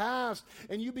your past,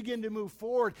 and you begin to move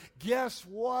forward, guess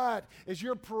what? As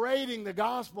you're parading the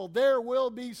gospel, there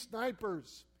will be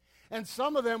snipers. And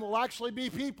some of them will actually be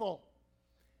people.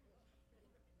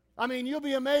 I mean, you'll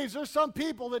be amazed. There's some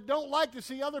people that don't like to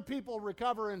see other people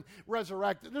recover and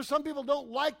resurrect. There's some people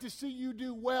don't like to see you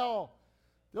do well.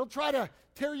 They'll try to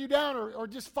tear you down or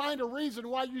just find a reason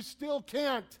why you still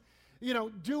can't,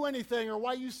 do anything, or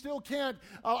why you still can't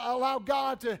allow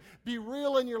God to be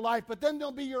real in your life. But then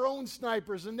they'll be your own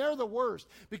snipers, and they're the worst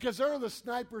because they're the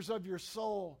snipers of your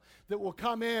soul that will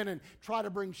come in and try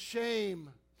to bring shame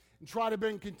and try to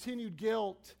bring continued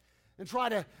guilt and try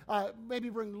to maybe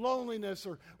bring loneliness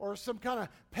or some kind of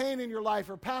pain in your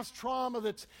life or past trauma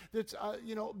that's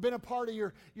been a part of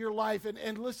your life.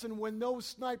 And listen, when those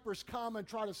snipers come and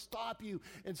try to stop you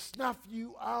and snuff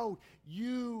you out,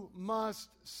 you must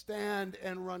stand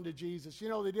and run to Jesus.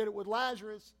 They did it with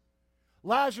Lazarus.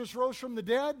 Lazarus rose from the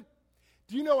dead.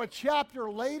 Do you know a chapter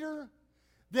later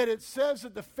that it says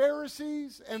that the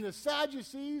Pharisees and the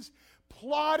Sadducees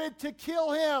plotted to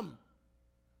kill him?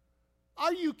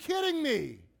 Are you kidding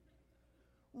me?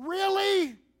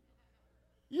 Really?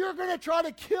 You're going to try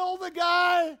to kill the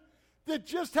guy that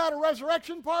just had a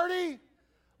resurrection party?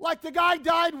 Like the guy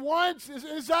died once?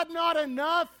 Is that not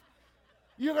enough?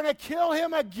 You're going to kill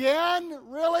him again?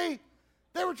 Really?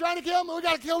 They were trying to kill him. We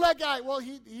got to kill that guy. Well,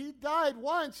 he died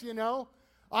once,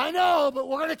 I know, but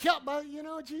we're going to kill him. But,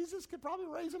 Jesus could probably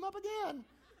raise him up again.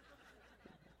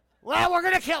 Well, we're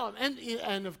going to kill him.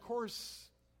 And of course,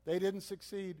 they didn't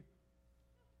succeed.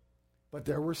 But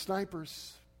there were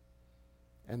snipers,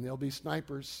 and there'll be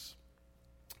snipers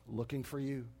looking for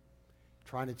you,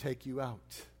 trying to take you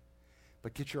out.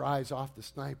 But get your eyes off the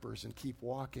snipers and keep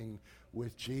walking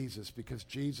with Jesus, because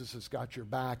Jesus has got your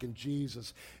back and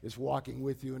Jesus is walking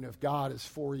with you. And if God is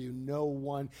for you, no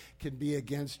one can be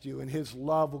against you. And his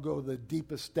love will go to the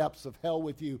deepest depths of hell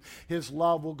with you. His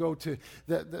love will go to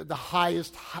the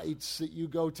highest heights that you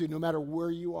go to. No matter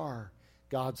where you are,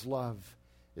 God's love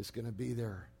is going to be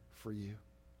there for you.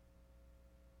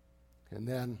 And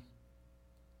then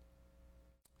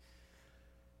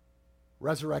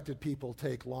resurrected people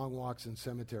take long walks in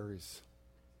cemeteries.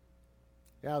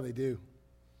 Yeah, they do.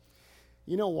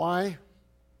 You know why?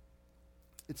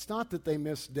 It's not that they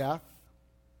miss death.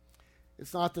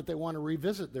 It's not that they want to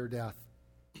revisit their death.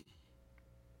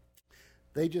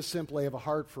 They just simply have a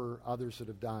heart for others that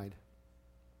have died.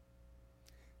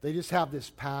 They just have this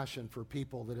passion for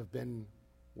people that have been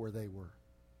where they were.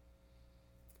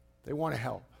 They want to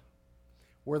help.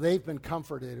 Where they've been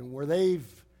comforted and where they've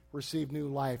received new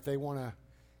life, they want to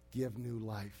give new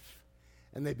life.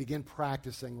 And they begin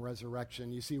practicing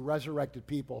resurrection. You see, resurrected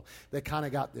people, they kind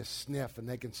of got this sniff and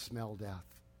they can smell death.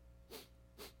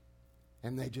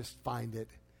 And they just find it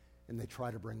and they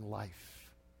try to bring life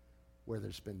where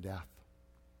there's been death.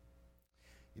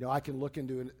 I can look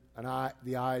into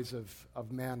the eyes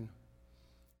of men,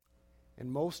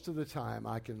 and most of the time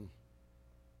I can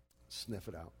sniff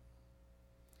it out.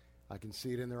 I can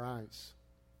see it in their eyes.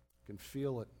 I can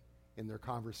feel it in their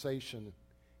conversation,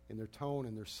 in their tone,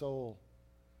 in their soul.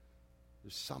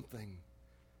 There's something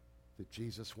that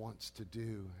Jesus wants to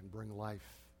do and bring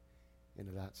life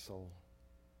into that soul.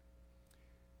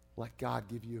 Let God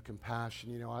give you a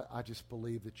compassion. I just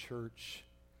believe the church,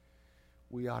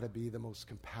 we ought to be the most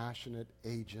compassionate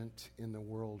agent in the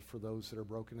world for those that are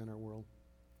broken in our world.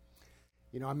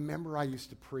 I remember I used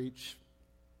to preach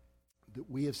that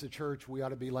we as the church, we ought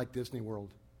to be like Disney World.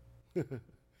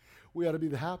 We ought to be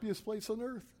the happiest place on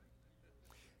earth.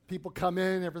 People come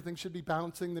in, everything should be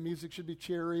bouncing, the music should be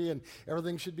cheery, and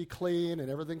everything should be clean, and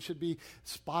everything should be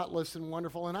spotless and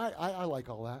wonderful. And I like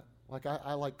all that.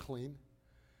 I like clean,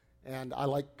 and I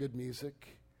like good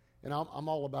music, and I'm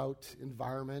all about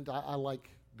environment. I like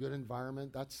good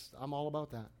environment. I'm all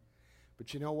about that.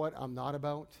 But you know what I'm not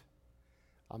about?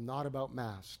 I'm not about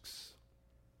masks.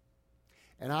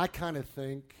 And I kind of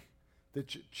think the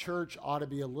church ought to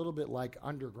be a little bit like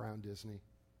underground Disney.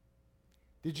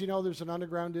 Did you know there's an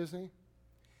underground Disney?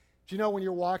 Do you know when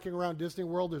you're walking around Disney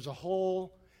World, there's a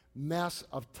whole mess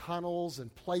of tunnels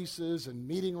and places and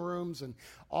meeting rooms and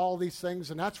all these things,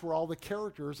 and that's where all the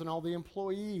characters and all the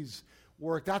employees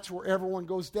work. That's where everyone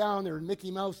goes down there, and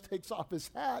Mickey Mouse takes off his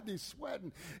hat and he's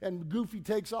sweating, and Goofy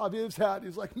takes off his hat and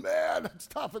he's like, man, that's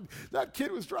tough, and that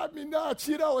kid was driving me nuts,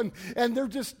 and they're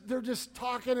just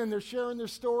talking and they're sharing their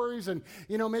stories, and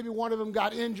maybe one of them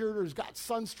got injured or has got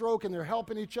sunstroke, and they're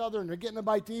helping each other and they're getting a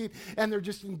bite to eat and they're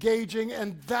just engaging.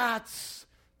 And that's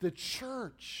the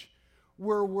church,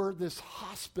 where we're this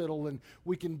hospital and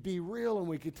we can be real and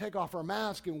we can take off our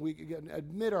mask and we can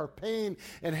admit our pain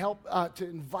and help to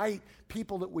invite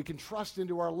people that we can trust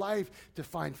into our life to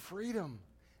find freedom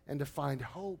and to find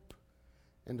hope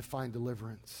and to find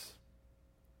deliverance.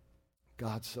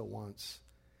 God so wants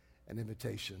an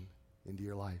invitation into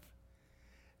your life.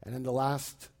 And then the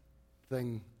last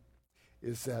thing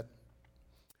is that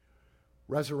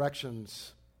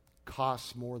resurrections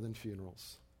cost more than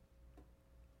funerals.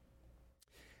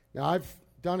 Now, I've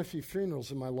done a few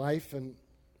funerals in my life, and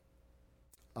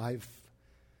I've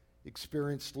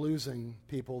experienced losing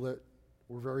people that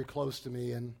were very close to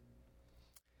me, and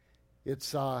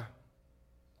it's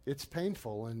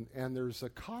painful, and there's a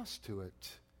cost to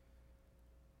it.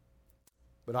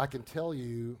 But I can tell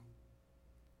you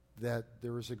that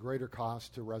there is a greater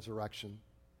cost to resurrection.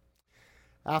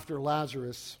 After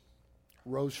Lazarus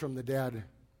rose from the dead,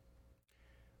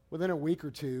 within a week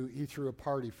or two, he threw a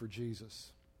party for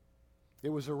Jesus. It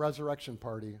was a resurrection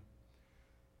party.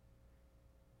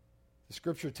 The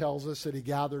scripture tells us that he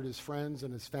gathered his friends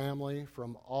and his family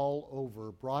from all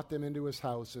over, brought them into his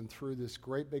house, and threw this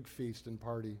great big feast and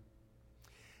party.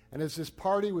 And as this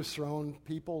party was thrown,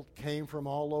 people came from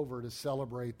all over to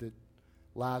celebrate that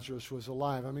Lazarus was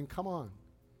alive. I mean, come on.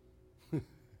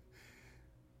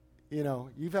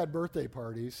 You've had birthday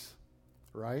parties,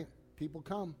 right? People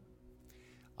come.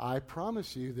 I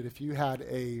promise you that if you had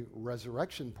a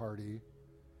resurrection party,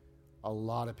 a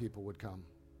lot of people would come.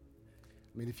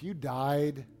 I mean, if you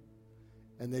died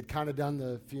and they'd kind of done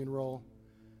the funeral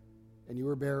and you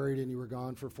were buried and you were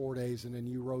gone for 4 days and then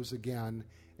you rose again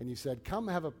and you said,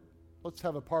 let's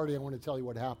have a party, I want to tell you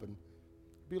what happened.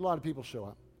 There'd be a lot of people show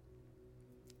up.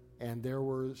 And there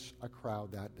was a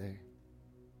crowd that day.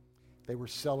 They were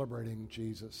celebrating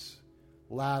Jesus.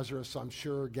 Lazarus, I'm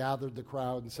sure, gathered the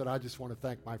crowd and said, I just want to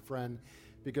thank my friend,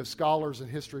 because scholars in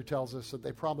history tells us that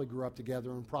they probably grew up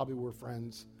together and probably were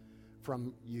friends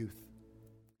from youth.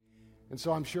 And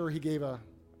so I'm sure he gave a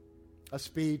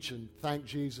speech and thanked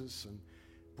Jesus and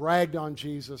bragged on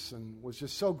Jesus and was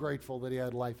just so grateful that he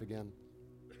had life again.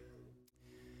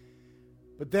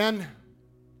 But then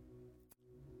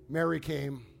Mary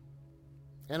came,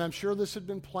 and I'm sure this had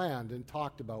been planned and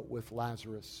talked about with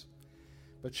Lazarus.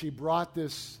 But she brought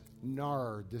this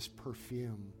nard, this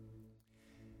perfume.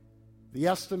 The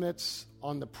estimates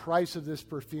on the price of this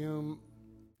perfume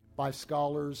by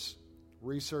scholars,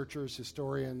 researchers,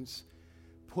 historians,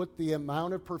 put the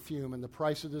amount of perfume and the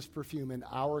price of this perfume in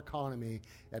our economy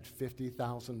at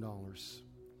 $50,000.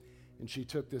 And she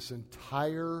took this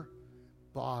entire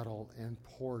bottle and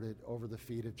poured it over the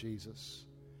feet of Jesus.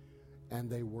 And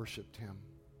they worshiped him.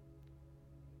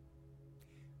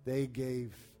 They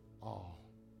gave all.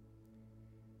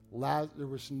 There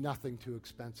was nothing too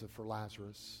expensive for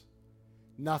Lazarus.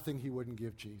 Nothing he wouldn't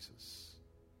give Jesus.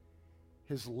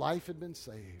 His life had been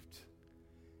saved,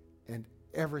 and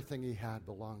everything he had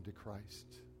belonged to Christ.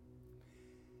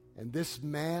 And this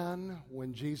man,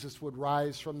 when Jesus would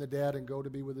rise from the dead and go to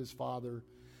be with his Father,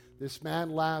 this man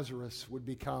Lazarus would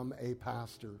become a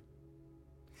pastor.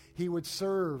 He would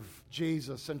serve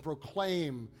Jesus and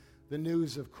proclaim the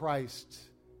news of Christ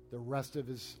the rest of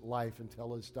his life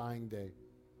until his dying day.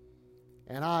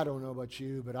 And I don't know about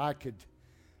you, but I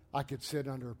could sit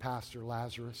under Pastor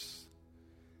Lazarus.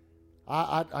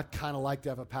 I'd kind of like to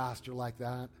have a pastor like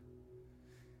that.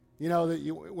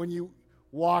 When you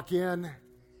walk in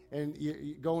and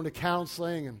you go into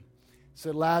counseling and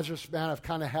said, Lazarus, man, I've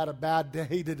kind of had a bad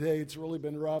day today. It's really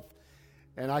been rough.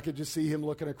 And I could just see him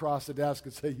looking across the desk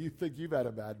and say, you think you've had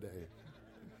a bad day?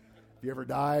 Have you ever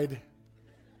died?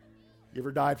 You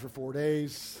ever died for 4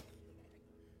 days?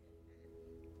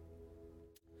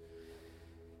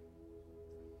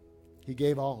 He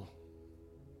gave all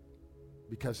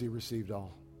because he received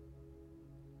all.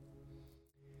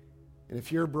 And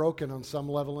if you're broken on some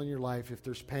level in your life, if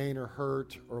there's pain or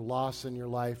hurt or loss in your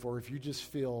life, or if you just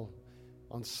feel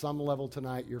on some level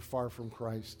tonight you're far from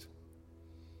Christ,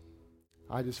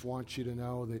 I just want you to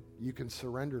know that you can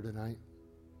surrender tonight.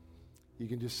 You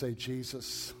can just say,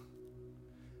 Jesus,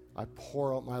 I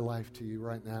pour out my life to you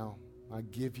right now. I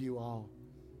give you all.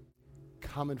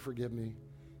 Come and forgive me.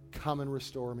 Come and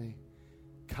restore me.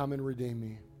 Come and redeem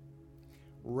me.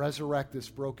 Resurrect this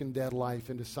broken, dead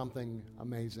life into something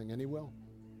amazing. And He will.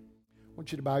 I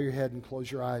want you to bow your head and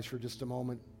close your eyes for just a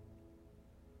moment.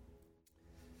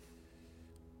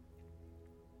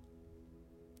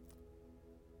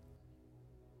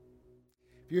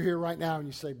 If you're here right now and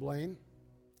you say, Blaine,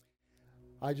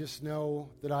 I just know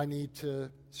that I need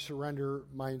to surrender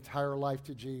my entire life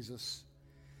to Jesus.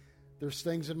 There's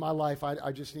things in my life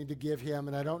I just need to give Him,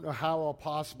 and I don't know how I'll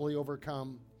possibly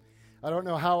overcome. I don't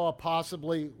know how I'll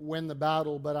possibly win the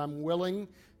battle, but I'm willing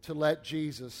to let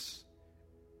Jesus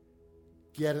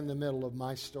get in the middle of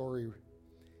my story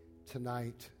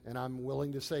tonight, and I'm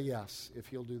willing to say yes if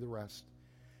He'll do the rest.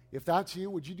 If that's you,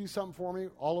 would you do something for me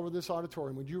all over this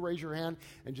auditorium? Would you raise your hand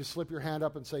and just slip your hand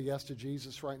up and say yes to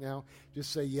Jesus right now?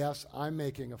 Just say, yes, I'm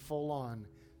making a full-on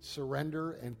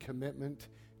surrender and commitment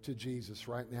to Jesus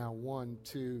right now. 1,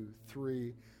 2,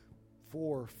 3,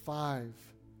 4, 5,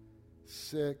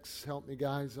 6. Help me,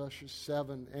 guys. Ushers,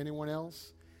 7. Anyone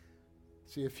else?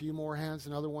 See a few more hands.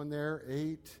 Another one there.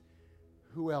 8.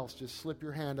 Who else? Just slip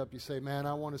your hand up. You say, man,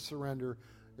 I want to surrender.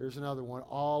 There's another one.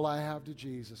 All I have to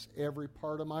Jesus. Every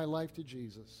part of my life to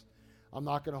Jesus. I'm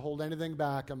not going to hold anything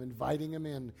back. I'm inviting Him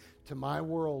in to my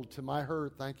world, to my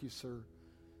hurt. Thank you, sir.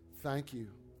 Thank you.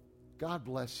 God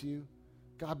bless you.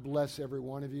 God bless every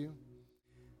one of you.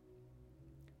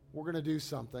 We're going to do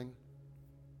something.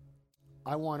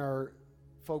 I want our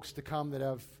folks to come that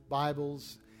have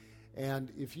Bibles.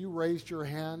 And if you raised your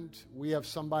hand, we have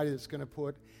somebody that's going to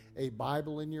put a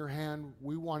Bible in your hand.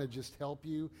 We want to just help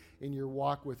you in your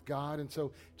walk with God. And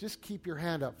so just keep your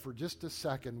hand up for just a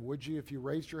second, would you? If you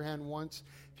raised your hand once,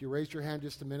 if you raised your hand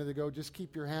just a minute ago, just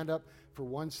keep your hand up for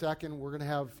 1 second. We're going to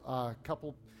have a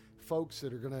couple folks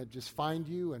that are going to just find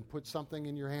you and put something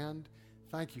in your hand.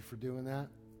 Thank you for doing that.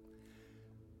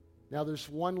 Now there's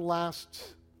one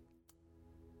last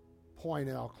point,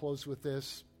 and I'll close with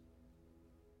this.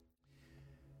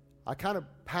 I kind of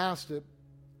passed it,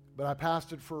 but I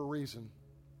passed it for a reason.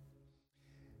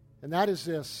 And that is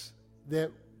this,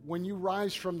 that when you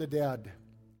rise from the dead,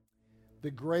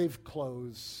 the grave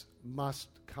clothes must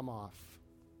come off.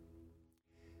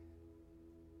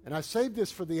 And I saved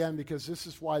this for the end because this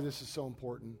is why this is so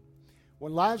important.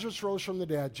 When Lazarus rose from the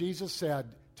dead, Jesus said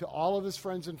to all of His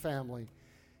friends and family,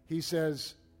 He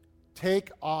says, take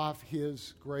off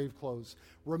His grave clothes.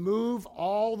 Remove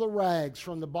all the rags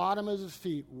from the bottom of His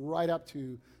feet right up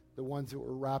to the ones that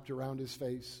were wrapped around His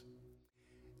face.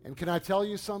 And can I tell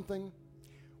you something?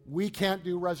 We can't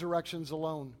do resurrections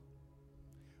alone.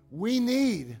 We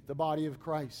need the body of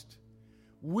Christ.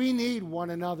 We need one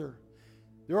another.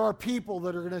 There are people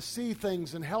that are going to see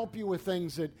things and help you with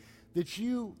things that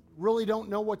you really don't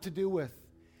know what to do with.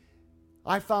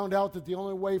 I found out that the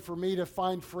only way for me to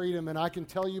find freedom, and I can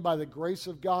tell you by the grace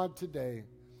of God today,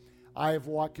 I have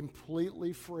walked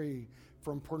completely free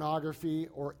from pornography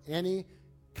or any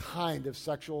kind of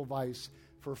sexual vice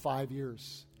for 5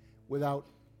 years without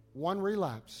one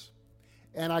relapse.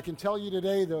 And I can tell you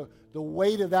today the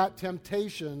weight of that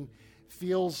temptation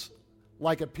feels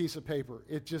like a piece of paper.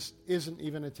 It just isn't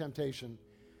even a temptation.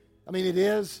 I mean, it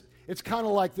is. It's kind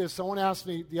of like this. Someone asked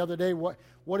me the other day, what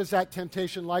is that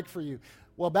temptation like for you?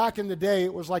 Well, back in the day,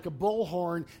 it was like a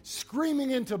bullhorn screaming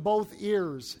into both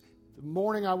ears. The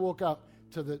morning I woke up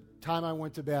to the time I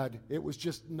went to bed, it was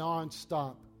just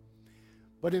nonstop.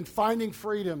 But in finding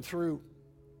freedom through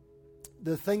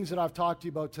the things that I've talked to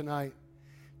you about tonight,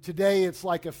 today it's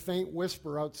like a faint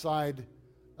whisper outside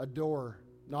a door,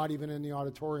 not even in the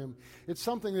auditorium. It's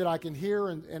something that I can hear,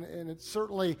 and it's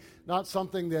certainly not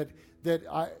something that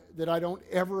I don't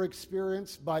ever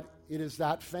experience, but it is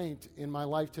that faint in my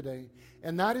life today.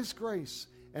 And that is grace,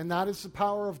 and that is the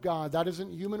power of God. That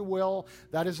isn't human will.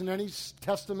 That isn't any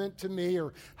testament to me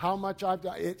or how much I've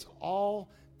done. It's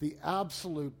all the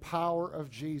absolute power of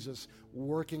Jesus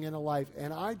working in a life.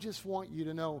 And I just want you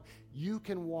to know you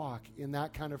can walk in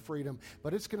that kind of freedom,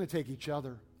 but it's going to take each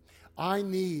other. I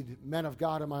need men of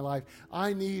God in my life.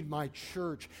 I need my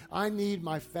church. I need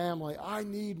my family. I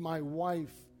need my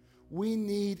wife. We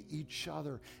need each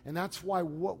other. And that's why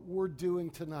what we're doing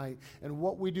tonight and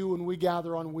what we do when we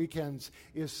gather on weekends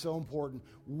is so important.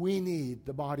 We need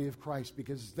the body of Christ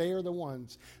because they are the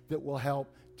ones that will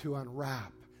help to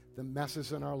unwrap the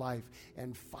messes in our life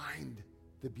and find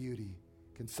the beauty.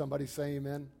 Can somebody say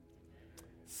amen?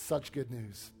 Such good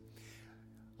news.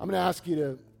 I'm going to ask you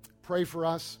to pray for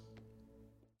us.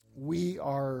 We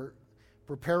are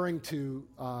preparing to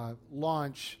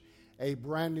launch a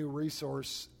brand new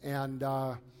resource, and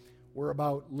we're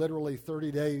about literally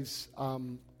 30 days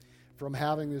from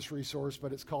having this resource,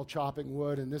 but it's called Chopping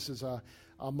Wood, and this is a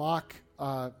mock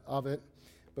of it.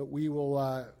 But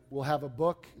we'll have a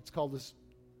book. It's called, this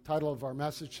title of our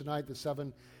message tonight, The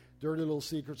 7 Dirty Little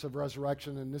Secrets of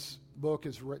Resurrection, and this book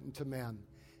is written to men.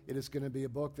 It is going to be a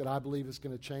book that I believe is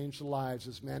going to change the lives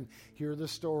as men hear the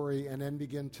story and then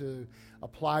begin to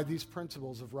apply these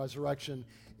principles of resurrection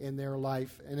in their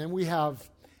life. And then we have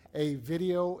a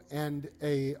video and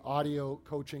a audio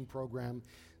coaching program.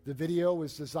 The video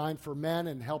is designed for men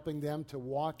and helping them to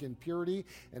walk in purity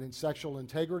and in sexual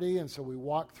integrity. And so we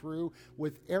walk through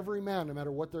with every man, no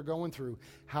matter what they're going through,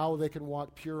 how they can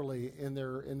walk purely in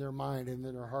their mind and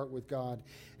in their heart with God.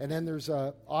 And then there's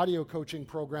an audio coaching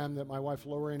program that my wife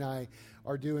Lori and I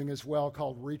are doing as well,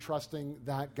 called Retrusting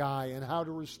That Guy, and how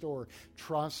to restore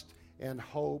trust and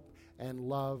hope and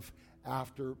love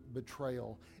after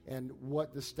betrayal, and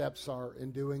what the steps are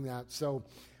in doing that. So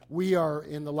we are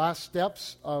in the last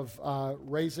steps of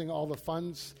raising all the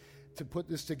funds to put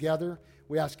this together.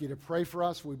 We ask you to pray for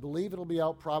us. We believe it'll be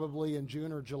out probably in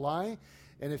June or July.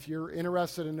 And if you're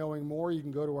interested in knowing more, you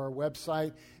can go to our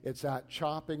website. It's at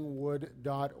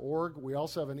choppingwood.org. We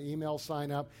also have an email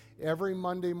sign up. Every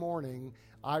Monday morning,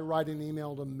 I write an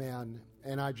email to men,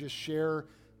 and I just share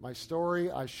my story.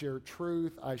 I share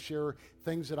truth. I share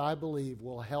things that I believe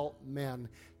will help men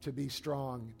to be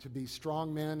strong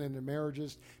men in their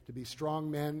marriages, to be strong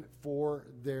men for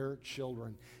their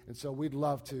children. And so we'd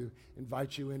love to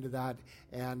invite you into that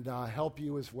and help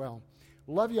you as well.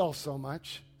 Love you all so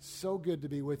much. So good to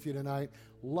be with you tonight.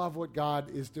 Love what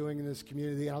God is doing in this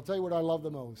community. And I'll tell you what I love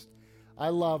the most. I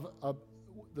love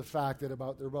the fact that there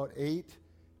are about 8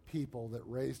 people that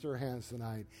raised their hands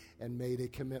tonight and made a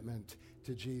commitment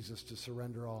to Jesus to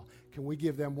surrender all. Can we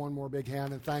give them one more big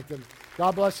hand and thank them?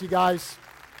 God bless you guys.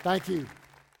 Thank you.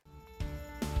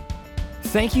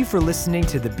 Thank you for listening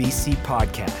to the BC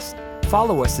Podcast.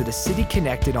 Follow us at A City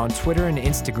Connected on Twitter and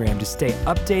Instagram to stay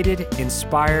updated,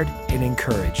 inspired, and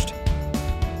encouraged.